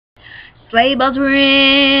Sleigh bells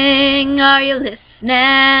ring, are you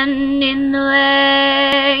listening? In the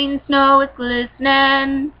lane, snow is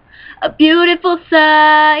glistening. A beautiful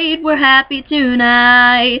sight, we're happy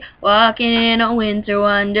tonight, walking in a winter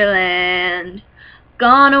wonderland.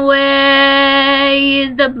 Gone away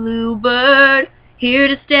is the bluebird, here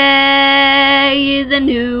to stay is a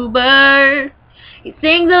new bird. He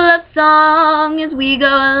sings a love song as we go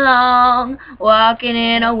along, walking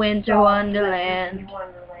in a winter wonderland.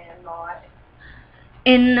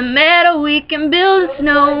 In the meadow we can build a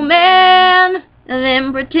snowman, and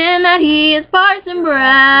then pretend that he is Parson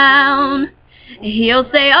Brown. He'll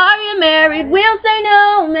say, "Are you married?" We'll say,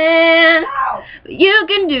 "No, man." But you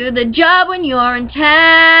can do the job when you're in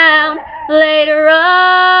town. Later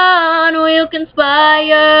on we'll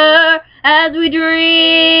conspire as we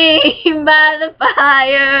dream by the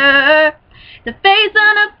fire to face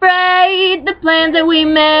unafraid the plans that we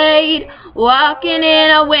made, walking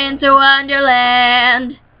in a winter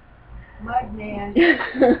wonderland.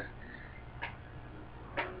 Mudman.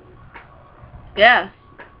 Yeah.